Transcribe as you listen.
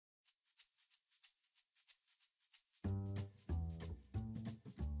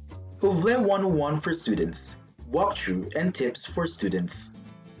UVLe 101 for students, walkthrough and tips for students.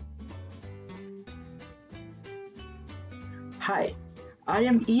 Hi, I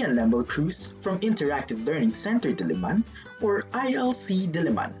am Ian Lembel Cruz from Interactive Learning Center Diliman, or ILC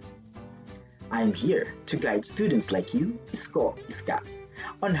Diliman. I am here to guide students like you, Iska,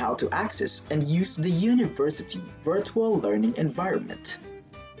 on how to access and use the University Virtual Learning Environment.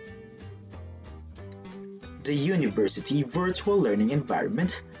 The University Virtual Learning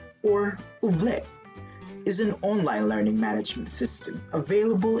Environment, or UVLe, is an online learning management system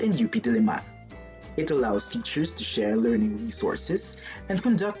available in UP Diliman. It allows teachers to share learning resources and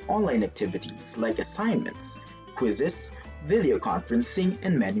conduct online activities like assignments, quizzes, video conferencing,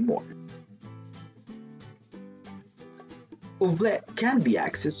 and many more. UVLe can be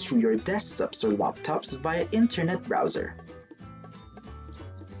accessed through your desktops or laptops via internet browser.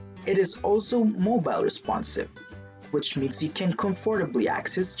 It is also mobile responsive, which means you can comfortably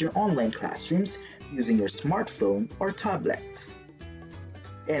access your online classrooms using your smartphone or tablets.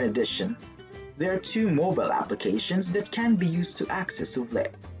 In addition, there are two mobile applications that can be used to access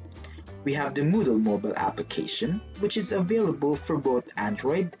UVLe. We have the Moodle mobile application, which is available for both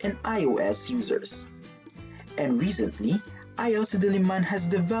Android and iOS users. And recently, ILC Diliman has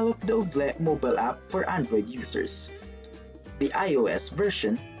developed the UVLe mobile app for Android users. The iOS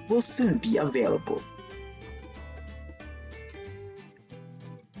version will soon be available.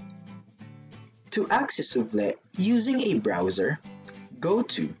 To access UVLe using a browser, go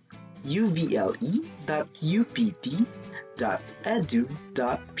to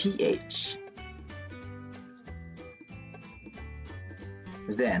UVLe.upd.edu.ph.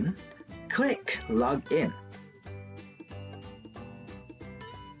 Then, click Login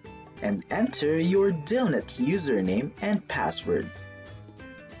and enter your Dilnet username and password.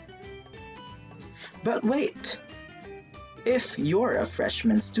 But wait! If you're a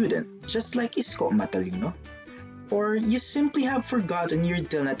freshman student, just like Isko Matalino, or you simply have forgotten your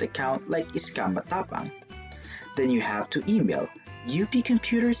Dilnet account like Iska Matapang, then you have to email UP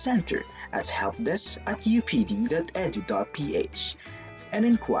Computer Center at helpdesk.upd.edu.ph and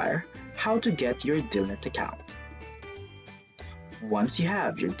inquire how to get your Dilnet account. Once you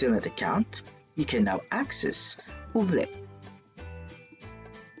have your Dilnet account, you can now access UVLe.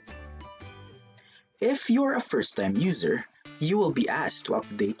 If you're a first-time user, you will be asked to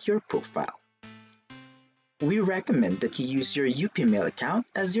update your profile. We recommend that you use your UPmail account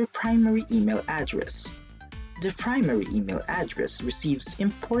as your primary email address. The primary email address receives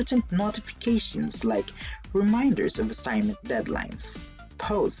important notifications like reminders of assignment deadlines,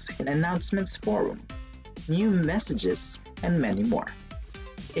 posts in announcements forum, new messages, and many more.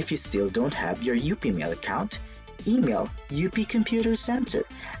 If you still don't have your UPmail account, email UP Computer Center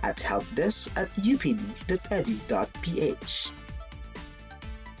at helpdesk@upd.edu.ph.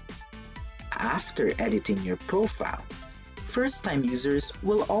 After editing your profile, first-time users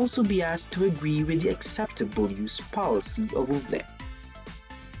will also be asked to agree with the acceptable use policy of UVLe.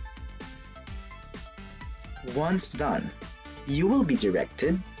 Once done, you will be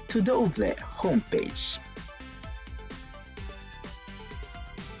directed to the UVLe homepage.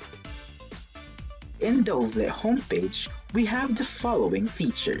 In the UVLe homepage, we have the following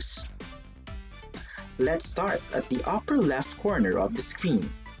features. Let's start at the upper left corner of the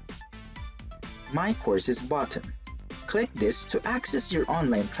screen. My Courses button. Click this to access your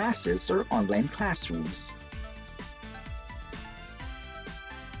online classes or online classrooms.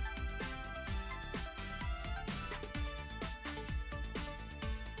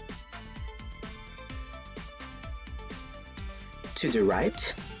 To the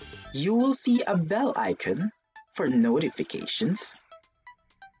right, you will see a bell icon for notifications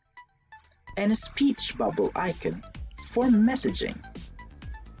and a speech bubble icon for messaging.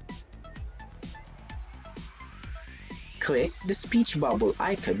 Click the speech bubble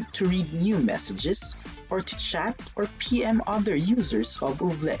icon to read new messages or to chat or PM other users of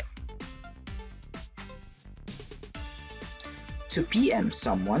UVLe. To PM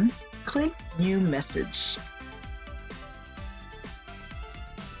someone, click New Message.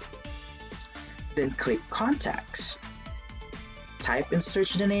 Then click Contacts. Type and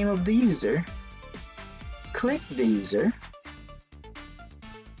search the name of the user. Click the user.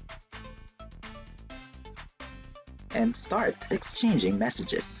 And start exchanging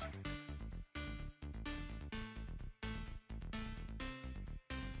messages.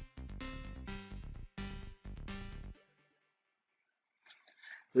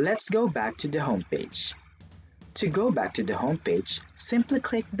 Let's go back to the homepage. To go back to the homepage, simply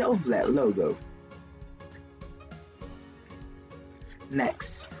click the UVLe logo.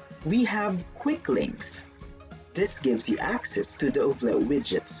 Next, we have Quick Links. This gives you access to the UVLe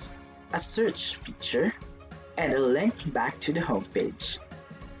widgets. a search feature, and a link back to the homepage.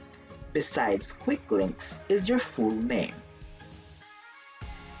 Besides quick links is your full name.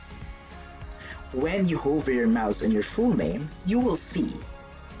 When you hover your mouse on your full name, you will see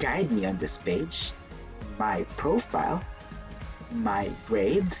Guide Me on this page, My Profile, My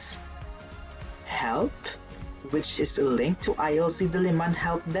Grades, Help, which is a link to ILC Diliman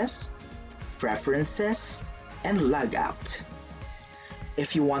Helpdesk, Preferences, and Logout.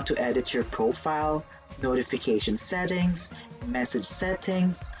 If you want to edit your profile, notification settings, message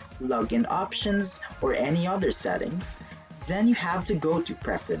settings, login options, or any other settings, then you have to go to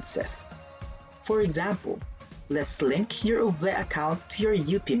Preferences. For example, let's link your UVLe account to your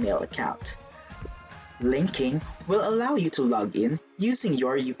UPmail account. Linking will allow you to log in using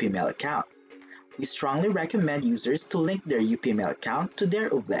your UPmail account. We strongly recommend users to link their UPmail account to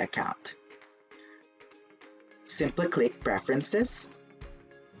their UVLe account. Simply click Preferences.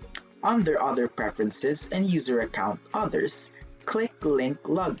 Under Other Preferences and User Account Others, click Link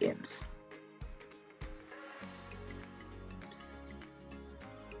Logins.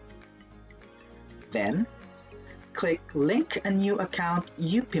 Then, click Link a New Account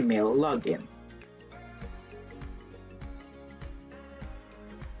UPmail Login.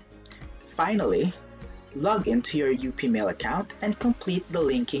 Finally, log into your UPmail account and complete the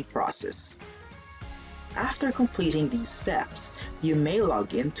linking process. After completing these steps, you may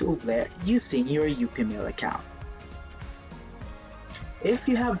log in to UVLe using your UPmail account. If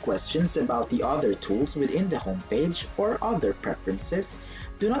you have questions about the other tools within the homepage or other preferences,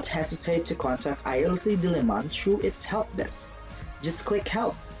 do not hesitate to contact ILC Diliman through its help desk. Just click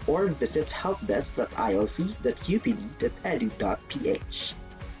Help or visit helpdesk.ilc.upd.edu.ph.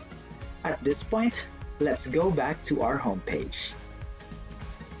 At this point, let's go back to our homepage.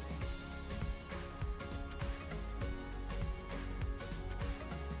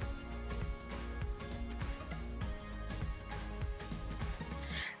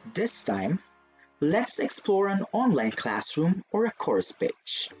 This time, let's explore an online classroom or a course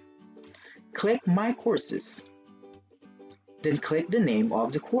page. Click My Courses. Then click the name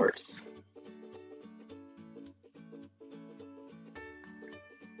of the course.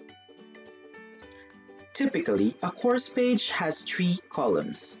 Typically, a course page has 3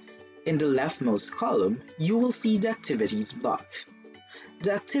 columns. In the leftmost column, you will see the Activities block.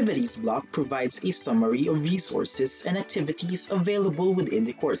 The Activities block provides a summary of resources and activities available within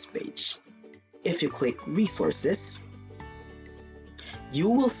the course page. If you click Resources, you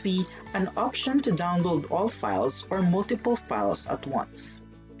will see an option to download all files or multiple files at once.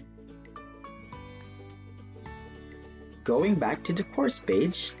 Going back to the course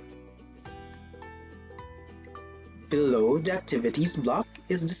page, below the Activities block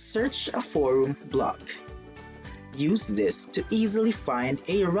is the Search a Forum block. Use this to easily find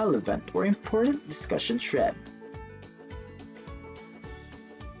a relevant or important discussion thread.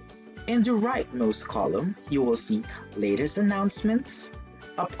 In the rightmost column, you will see latest announcements,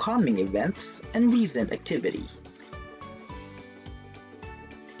 upcoming events, and recent activities.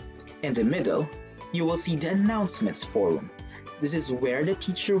 In the middle, you will see the Announcements forum. This is where the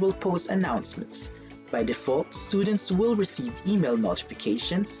teacher will post announcements. By default, students will receive email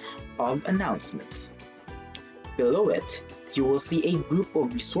notifications of announcements. Below it, you will see a group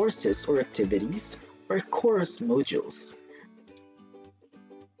of resources or activities or course modules.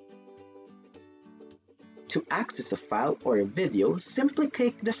 To access a file or a video, simply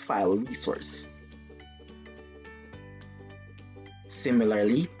click the file resource.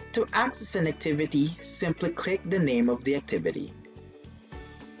 Similarly, to access an activity, simply click the name of the activity.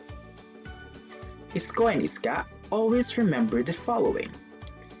 Isko and Iska, always remember the following.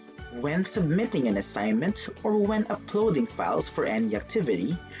 When submitting an assignment or when uploading files for any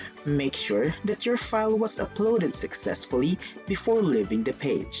activity, make sure that your file was uploaded successfully before leaving the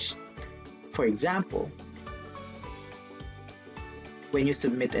page. For example, when you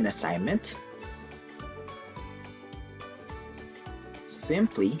submit an assignment,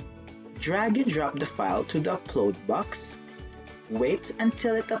 simply drag and drop the file to the upload box. Wait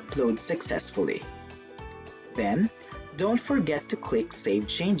until it uploads successfully. Then, don't forget to click Save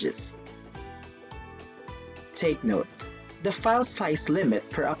Changes. Take note, the file size limit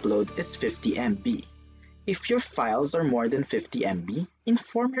per upload is 50 MB. If your files are more than 50 MB,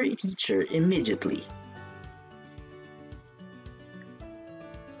 inform your teacher immediately.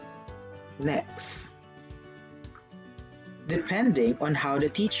 Next, depending on how the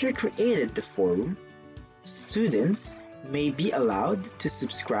teacher created the forum, students may be allowed to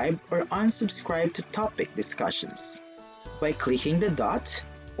subscribe or unsubscribe to topic discussions. By clicking the dot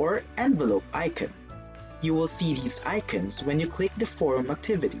or envelope icon, you will see these icons when you click the forum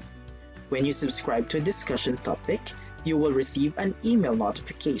activity. When you subscribe to a discussion topic, you will receive an email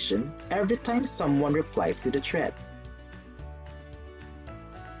notification every time someone replies to the thread.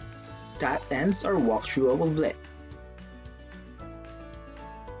 That ends our walkthrough of UVLe.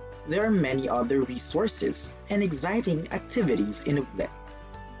 There are many other resources and exciting activities in UVLe.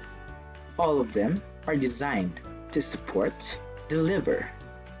 All of them are designed to support, deliver,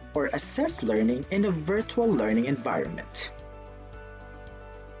 or assess learning in a virtual learning environment.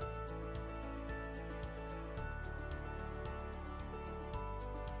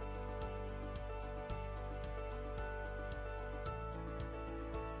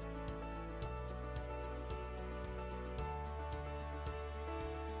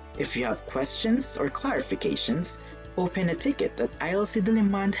 If you have questions or clarifications, open a ticket at ILC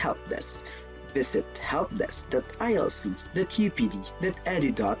Diliman Helpdesk. Visit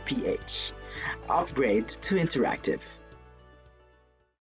helpdesk.ilc.upd.edu.ph. Upgrade to interactive.